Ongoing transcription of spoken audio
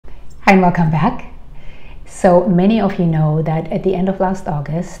Hi and welcome back. So many of you know that at the end of last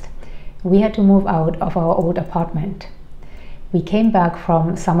August, we had to move out of our old apartment. We came back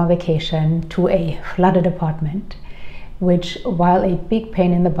from summer vacation to a flooded apartment, which, while a big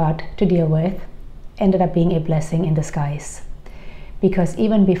pain in the butt to deal with, ended up being a blessing in disguise. Because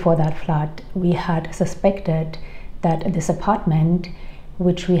even before that flood, we had suspected that this apartment,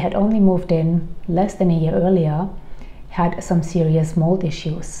 which we had only moved in less than a year earlier, had some serious mold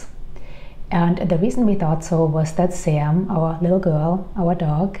issues. And the reason we thought so was that Sam, our little girl, our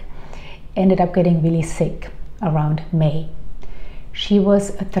dog, ended up getting really sick around May. She was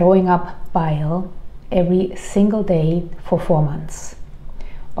throwing up bile every single day for 4 months.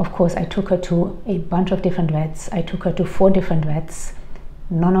 Of course, I took her to a bunch of different vets. I took her to 4 different vets.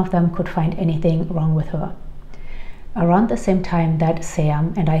 None of them could find anything wrong with her. Around the same time that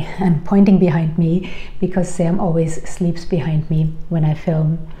Sam, and I am pointing behind me because Sam always sleeps behind me when I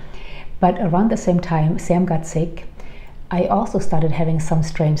film, but around the same time Sam got sick, I also started having some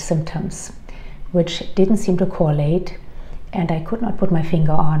strange symptoms, which didn't seem to correlate, and I could not put my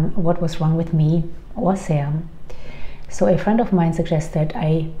finger on what was wrong with me or Sam. So a friend of mine suggested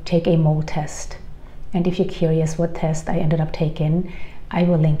I take a mold test. And if you're curious what test I ended up taking, I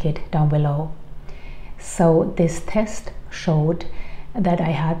will link it down below. So this test showed that I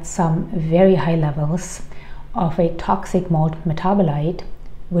had some very high levels of a toxic mold metabolite,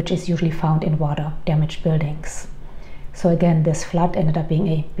 which is usually found in water damaged buildings. So again, this flood ended up being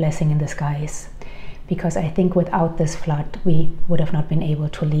a blessing in disguise, because I think without this flood we would have not been able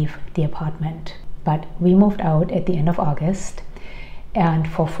to leave the apartment. But we moved out at the end of August, and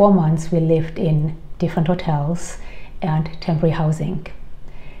for 4 months we lived in different hotels and temporary housing.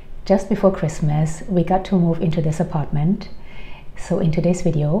 Just before Christmas we got to move into this apartment. So in today's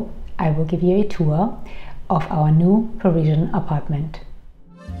video I will give you a tour of our new Parisian apartment.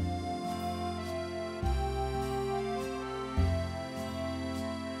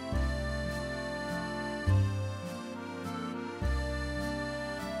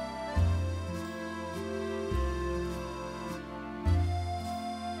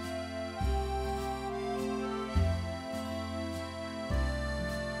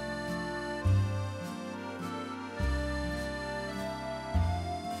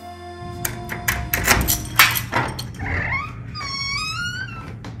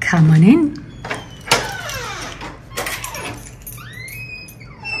 Come on in.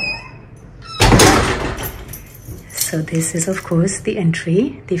 So this is of course the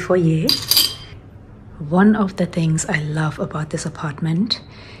entry, the foyer. One of the things I love about this apartment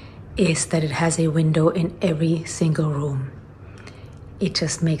is that it has a window in every single room. It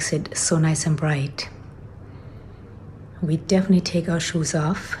just makes it so nice and bright. We definitely take our shoes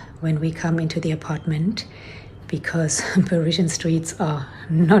off when we come into the apartment, because Parisian streets are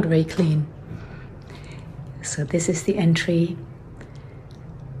not very clean. So this is the entry.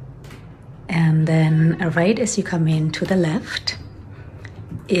 And then right as you come in to the left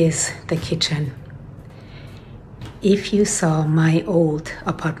is the kitchen. If you saw my old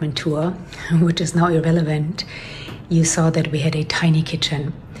apartment tour, which is now irrelevant, you saw that we had a tiny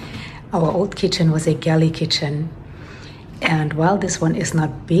kitchen. Our old kitchen was a galley kitchen. And while this one is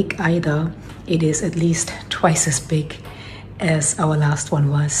not big either, it is at least twice as big as our last one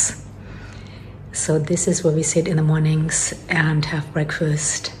was. So this is where we sit in the mornings and have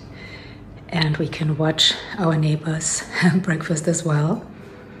breakfast, and we can watch our neighbors have breakfast as well.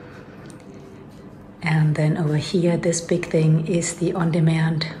 And then over here, this big thing is the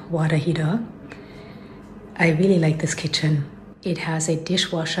on-demand water heater. I really like this kitchen. It has a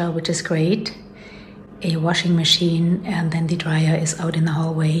dishwasher, which is great, a washing machine, and then the dryer is out in the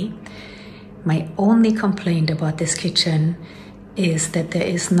hallway. My only complaint about this kitchen is that there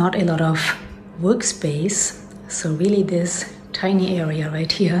is not a lot of workspace. So really this tiny area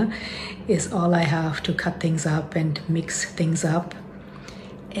right here is all I have to cut things up and mix things up.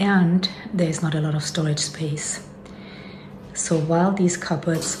 And there's not a lot of storage space. So while these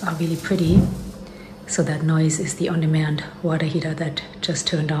cupboards are really pretty, so that noise is the on-demand water heater that just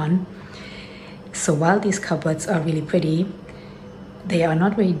turned on. So while these cupboards are really pretty, they are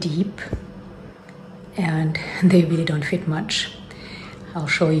not very deep, and they really don't fit much. I'll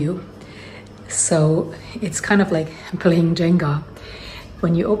show you. So it's kind of like playing Jenga.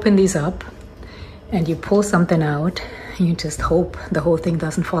 When you open these up and you pull something out, you just hope the whole thing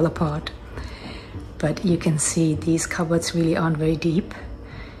doesn't fall apart. But you can see these cupboards really aren't very deep,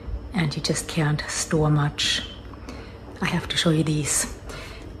 and you just can't store much. I have to show you these.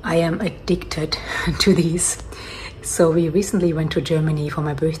 I am addicted to these. So we recently went to Germany for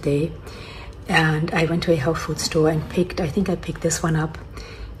my birthday, and I went to a health food store and picked, I think I picked this one up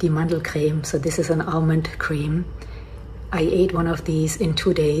the Mandelcreme. So this is an almond cream. I ate one of these in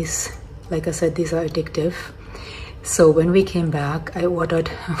 2 days. Like I said, these are addictive. So when we came back, I ordered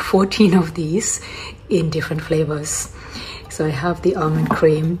 14 of these in different flavors. So I have the almond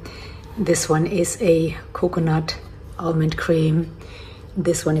cream. This one is a coconut almond cream.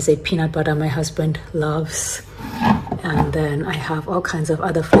 This one is a peanut butter my husband loves. And then I have all kinds of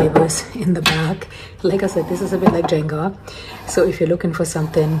other flavors in the bag. Like I said, this is a bit like Jenga. So if you're looking for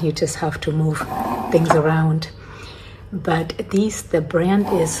something, you just have to move things around. But the brand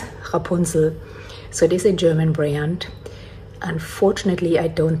is Rapunzel. So it is a German brand. Unfortunately, I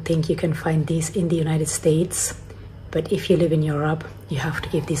don't think you can find these in the United States. But if you live in Europe, you have to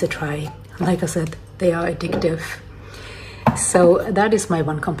give these a try. Like I said, they are addictive. So that is my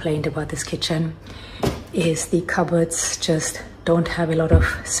one complaint about this kitchen, is the cupboards just don't have a lot of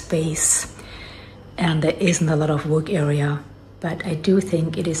space and there isn't a lot of work area. But I do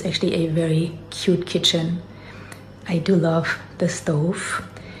think it is actually a very cute kitchen. I do love the stove.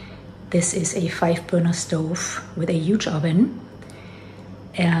 This is a 5-burner stove with a huge oven.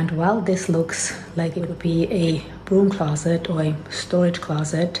 And while this looks like it would be a broom closet or a storage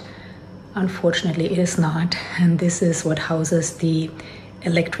closet, unfortunately it is not. And this is what houses the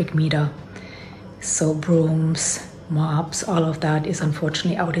electric meter. So brooms, mops, all of that is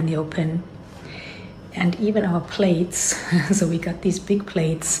unfortunately out in the open. And even our plates, so we got these big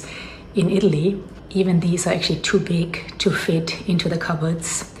plates in Italy. Even these are actually too big to fit into the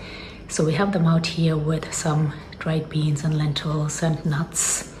cupboards. So we have them out here with some dried beans and lentils and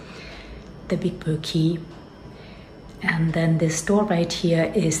nuts, the big Berkey. And then this door right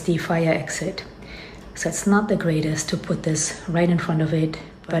here is the fire exit. So it's not the greatest to put this right in front of it,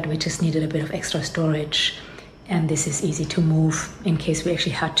 but we just needed a bit of extra storage. And this is easy to move in case we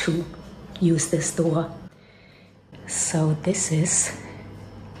actually had to use this door. So this is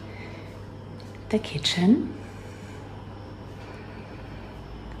the kitchen.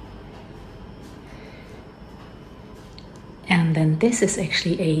 And then this is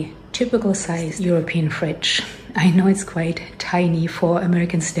actually a typical size European fridge. I know it's quite tiny for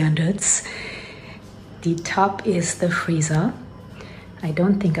American standards. The top is the freezer. I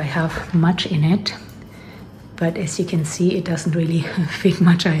don't think I have much in it, but as you can see, it doesn't really fit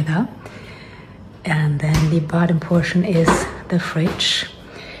much either. And then the bottom portion is the fridge,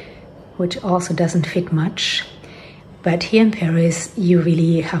 which also doesn't fit much. But here in Paris, you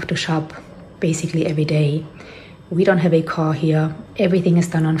really have to shop basically every day. We don't have a car here. Everything is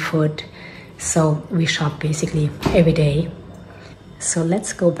done on foot. So we shop basically every day. So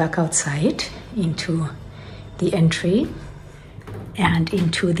let's go back outside into the entry and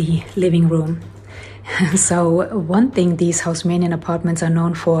into the living room. So one thing these Haussmannian apartments are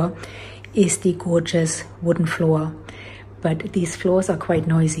known for is the gorgeous wooden floor. But these floors are quite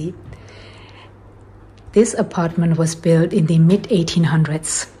noisy. This apartment was built in the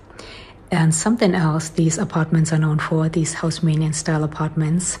mid-1800s. And something else these apartments are known for, these Haussmannian style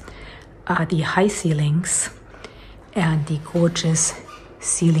apartments, are the high ceilings and the gorgeous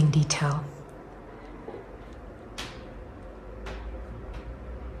ceiling detail.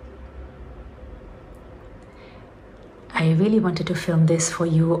 I really wanted to film this for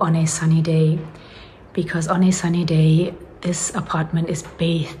you on a sunny day, because on a sunny day, this apartment is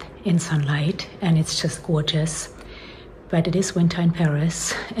bathed in sunlight and it's just gorgeous. But it is winter in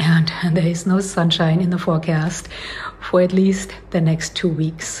Paris and there is no sunshine in the forecast for at least the next 2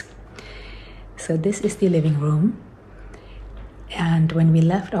 weeks. So this is the living room. And when we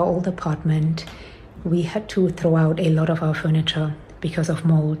left our old apartment, we had to throw out a lot of our furniture because of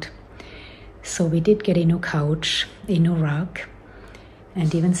mold. So we did get a new couch, a new rug,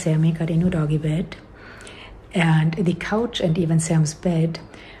 and even Sammy got a new doggy bed. And the couch and even Sam's bed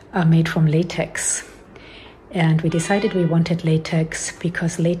are made from latex. And we decided we wanted latex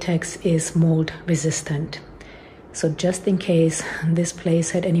because latex is mold resistant. So just in case this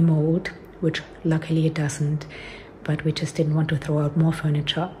place had any mold, which luckily it doesn't, but we just didn't want to throw out more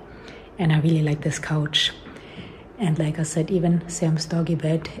furniture. And I really like this couch. And like I said, even Sam's doggy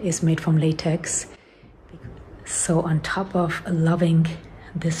bed is made from latex. So on top of loving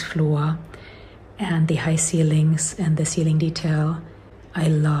this floor and the high ceilings and the ceiling detail, I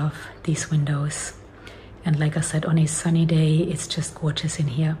love these windows. And like I said, on a sunny day, it's just gorgeous in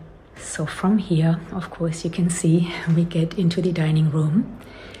here. So from here, of course, you can see we get into the dining room.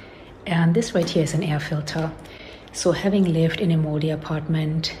 And this right here is an air filter. So having lived in a moldy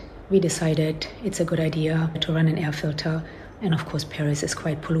apartment, we decided it's a good idea to run an air filter. And of course, Paris is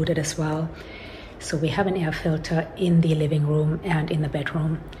quite polluted as well. So we have an air filter in the living room and in the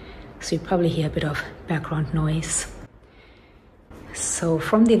bedroom. So you probably hear a bit of background noise. So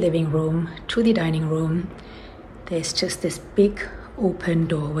from the living room to the dining room, there's just this big open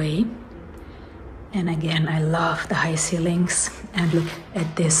doorway. And again, I love the high ceilings, and look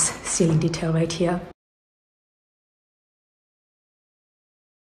at this ceiling detail right here.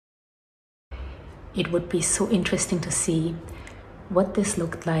 It would be so interesting to see what this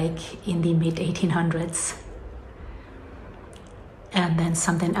looked like in the mid-1800s. And then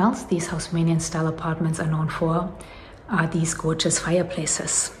something else these Haussmannian style apartments are known for are these gorgeous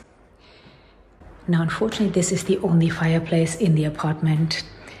fireplaces. Now, unfortunately, this is the only fireplace in the apartment.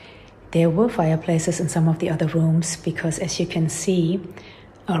 There were fireplaces in some of the other rooms because, as you can see,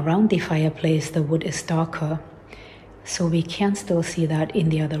 around the fireplace the wood is darker. So we can still see that in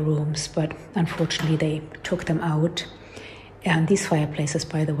the other rooms, but unfortunately they took them out. And these fireplaces,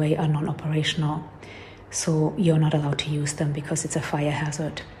 by the way, are non-operational. So you're not allowed to use them because it's a fire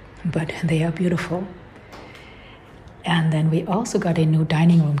hazard, but they are beautiful. And then we also got a new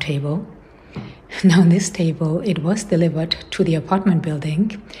dining room table. Now this table, it was delivered to the apartment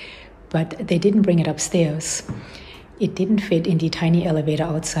building, but they didn't bring it upstairs. It didn't fit in the tiny elevator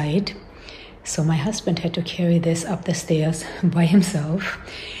outside. So my husband had to carry this up the stairs by himself.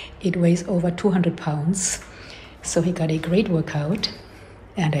 It weighs over 200 pounds. So he got a great workout,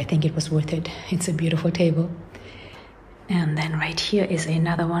 and I think it was worth it. It's a beautiful table. And then right here is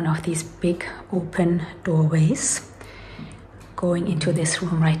another one of these big open doorways going into this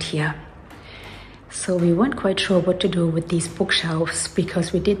room right here. So we weren't quite sure what to do with these bookshelves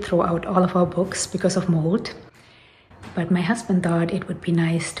because we did throw out all of our books because of mold. But my husband thought it would be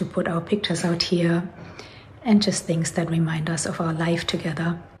nice to put our pictures out here and just things that remind us of our life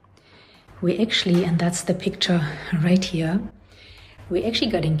together. We actually, and that's the picture right here, we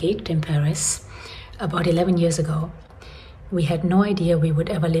actually got engaged in Paris about 11 years ago. We had no idea we would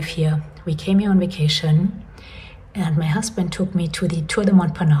ever live here. We came here on vacation, and my husband took me to the Tour de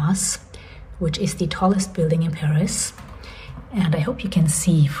Montparnasse, which is the tallest building in Paris. And I hope you can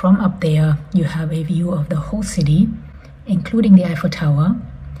see from up there, you have a view of the whole city, including the Eiffel Tower.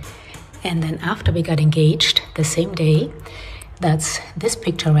 And then after we got engaged, the same day, that's this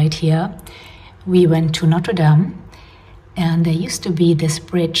picture right here, we went to Notre Dame, and there used to be this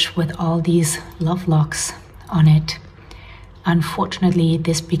bridge with all these love locks on it. Unfortunately,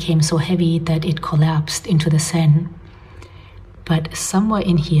 this became so heavy that it collapsed into the Seine. But somewhere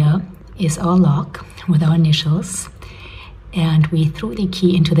in here is our lock with our initials, and we threw the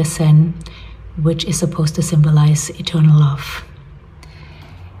key into the Seine, which is supposed to symbolize eternal love.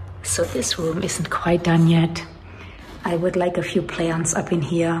 So this room isn't quite done yet. I would like a few plants up in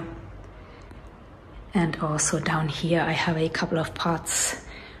here. And also down here I have a couple of pots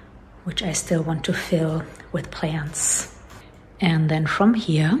which I still want to fill with plants. And then from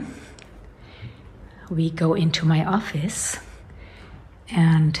here we go into my office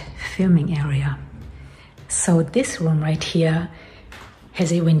and filming area. So this room right here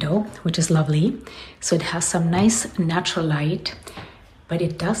has a window, which is lovely. So it has some nice natural light, but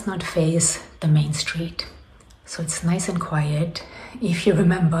it does not face the main street. So it's nice and quiet. If you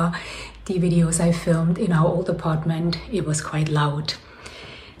remember the videos I filmed in our old apartment, it was quite loud.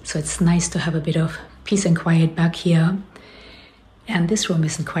 So it's nice to have a bit of peace and quiet back here. And this room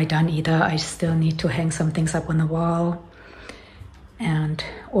isn't quite done either. I still need to hang some things up on the wall and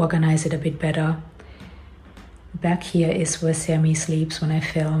organize it a bit better. Back here is where Sammy sleeps when I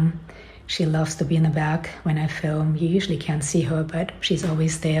film. She loves to be in the back when I film. You usually can't see her, but she's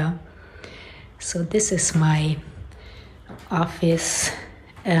always there. So this is my office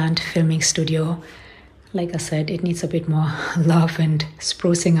and filming studio. Like I said, it needs a bit more love and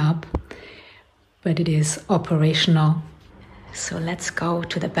sprucing up, but it is operational. So let's go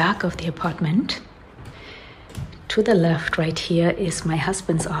to the back of the apartment. To the left right here is my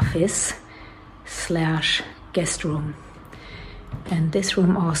husband's office / guest room. And this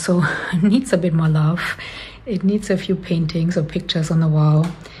room also needs a bit more love. It needs a few paintings or pictures on the wall,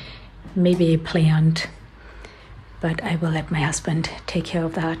 maybe a plant, but I will let my husband take care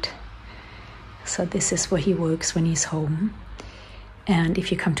of that. So this is where he works when he's home. And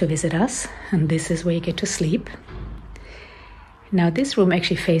if you come to visit us, and this is where you get to sleep. Now this room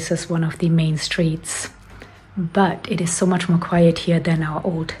actually faces one of the main streets, but it is so much more quiet here than our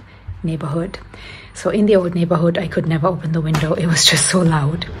old neighborhood. So in the old neighborhood, I could never open the window. It was just so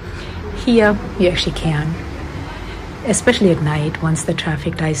loud. Here, you actually can, especially at night once the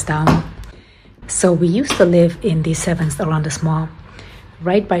traffic dies down. So we used to live in the 7th arrondissement,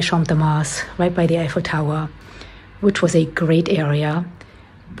 right by Champ de Mars, right by the Eiffel Tower, which was a great area,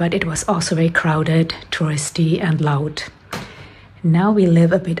 but it was also very crowded, touristy, and loud. Now we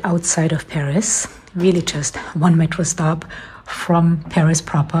live a bit outside of Paris, really just one metro stop from Paris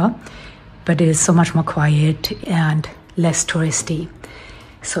proper, but it is so much more quiet and less touristy.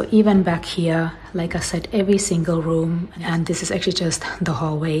 So even back here, like I said, every single room, and this is actually just the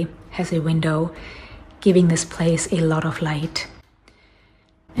hallway, has a window, giving this place a lot of light.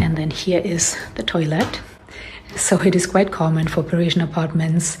 And then here is the toilet. So it is quite common for Parisian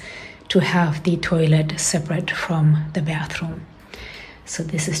apartments to have the toilet separate from the bathroom. So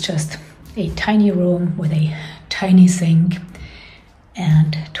this is just a tiny room with a tiny sink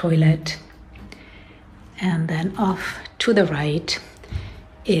and toilet. And then off to the right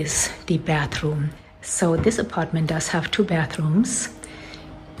is the bathroom. So this apartment does have 2 bathrooms.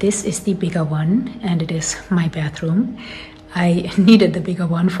 This is the bigger one, and it is my bathroom. I needed the bigger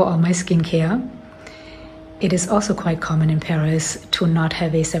one for all my skincare. It is also quite common in Paris to not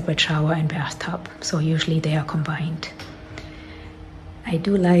have a separate shower and bathtub, so usually they are combined. I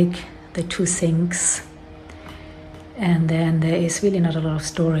do like the 2 sinks, and then there is really not a lot of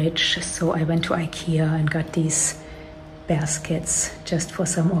storage, so I went to IKEA and got these baskets just for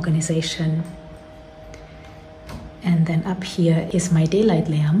some organization. And then up here is my daylight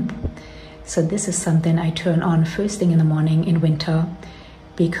lamp. So this is something I turn on first thing in the morning in winter,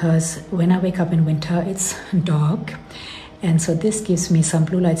 because when I wake up in winter it's dark, and so this gives me some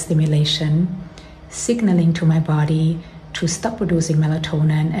blue light stimulation, signaling to my body to stop producing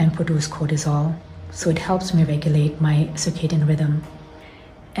melatonin and produce cortisol. So it helps me regulate my circadian rhythm.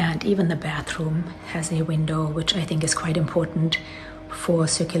 And even the bathroom has a window, which I think is quite important for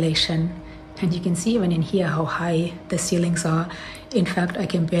circulation. And you can see even in here how high the ceilings are. In fact, I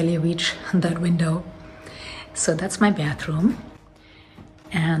can barely reach that window. So that's my bathroom.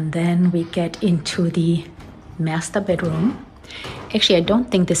 And then we get into the master bedroom. Actually, I don't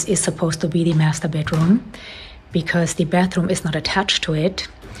think this is supposed to be the master bedroom because the bathroom is not attached to it.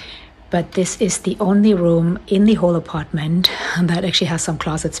 But this is the only room in the whole apartment that actually has some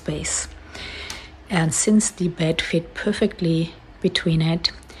closet space. And since the bed fit perfectly between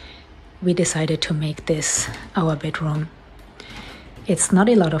it, we decided to make this our bedroom. It's not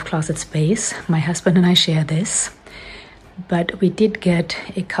a lot of closet space. My husband and I share this, but we did get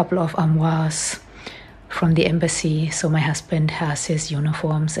a couple of armoires from the embassy, so my husband has his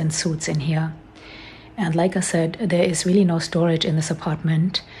uniforms and suits in here. And like I said, there is really no storage in this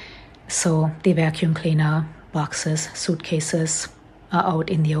apartment, so the vacuum cleaner, boxes, suitcases are out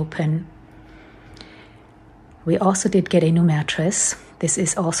in the open. We also did get a new mattress. This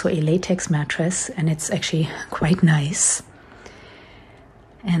is also a latex mattress, and it's actually quite nice.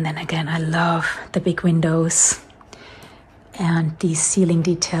 And then again, I love the big windows and the ceiling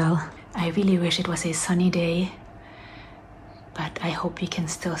detail. I really wish it was a sunny day, but I hope you can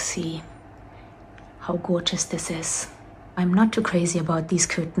still see how gorgeous this is. I'm not too crazy about these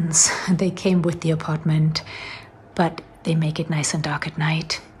curtains. They came with the apartment, but they make it nice and dark at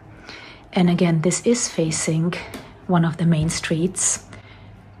night. And again, this is facing one of the main streets,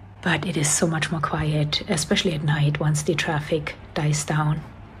 but it is so much more quiet, especially at night once the traffic dies down.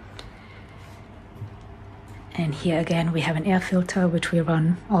 And here again, we have an air filter, which we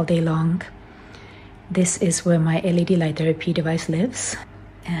run all day long. This is where my LED light therapy device lives.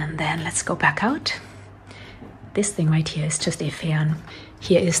 And then let's go back out. This thing right here is just a fan.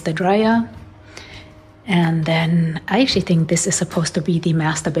 Here is the dryer. And then I actually think this is supposed to be the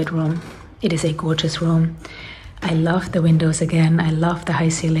master bedroom. It is a gorgeous room. I love the windows again. I love the high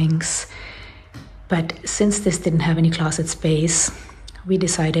ceilings. But since this didn't have any closet space, we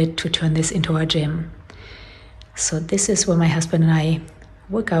decided to turn this into our gym. So this is where my husband and I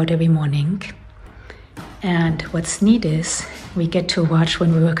work out every morning. And what's neat is we get to watch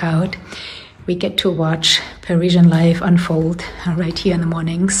when we work out. We get to watch Parisian life unfold right here in the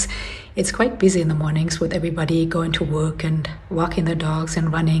mornings. It's quite busy in the mornings with everybody going to work and walking their dogs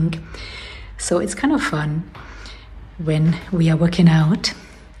and running. So it's kind of fun when we are working out.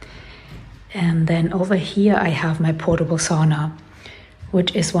 And then over here I have my portable sauna,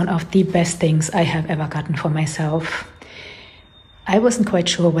 which is one of the best things I have ever gotten for myself. I wasn't quite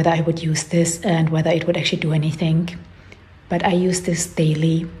sure whether I would use this and whether it would actually do anything, but I use this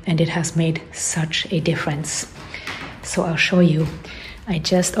daily and it has made such a difference. So I'll show you. I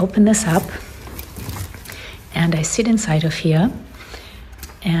just open this up and I sit inside of here,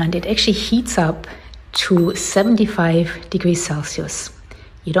 and it actually heats up to 75 degrees Celsius.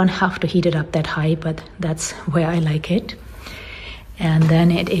 You don't have to heat it up that high, but that's where I like it. And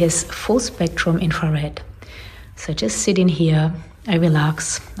then it is full spectrum infrared. So just sit in here, I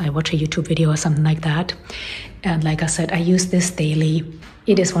relax, I watch a YouTube video or something like that. And like I said, I use this daily.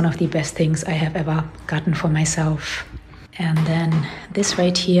 It is one of the best things I have ever gotten for myself. And then this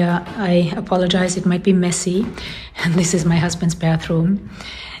right here, I apologize, it might be messy. And this is my husband's bathroom.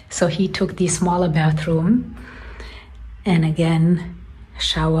 So he took the smaller bathroom. And again,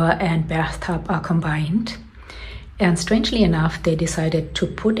 shower and bathtub are combined. And strangely enough, they decided to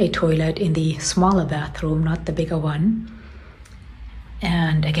put a toilet in the smaller bathroom, not the bigger one.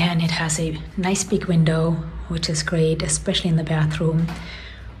 And again, it has a nice big window, which is great, especially in the bathroom,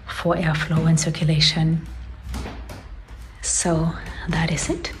 for airflow and circulation. So that is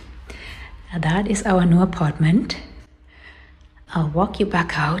it. That is our new apartment. I'll walk you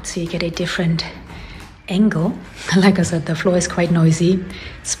back out so you get a different angle. Like I said, the floor is quite noisy.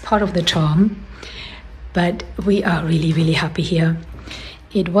 It's part of the charm. But we are really, really happy here.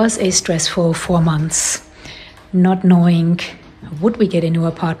 It was a stressful 4 months, not knowing would we get a new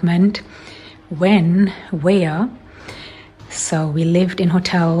apartment, when, where. So we lived in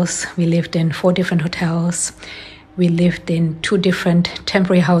hotels. We lived in 4 different hotels. We lived in 2 different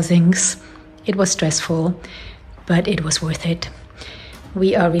temporary housings. It was stressful, but it was worth it.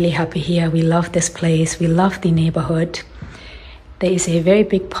 We are really happy here. We love this place. We love the neighborhood. There is a very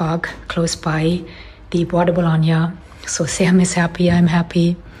big park close by, the Bois de Boulogne. So Sam is happy, I'm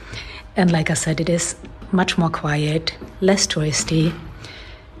happy. And like I said, it is much more quiet, less touristy.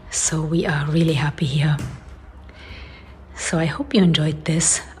 So we are really happy here. So I hope you enjoyed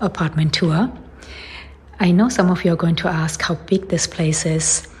this apartment tour. I know some of you are going to ask how big this place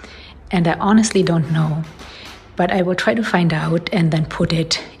is, and I honestly don't know, but I will try to find out and then put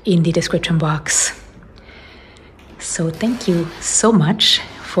it in the description box. So thank you so much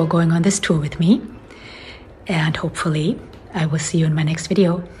for going on this tour with me, and hopefully I will see you in my next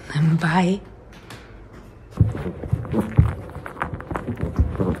video. Bye.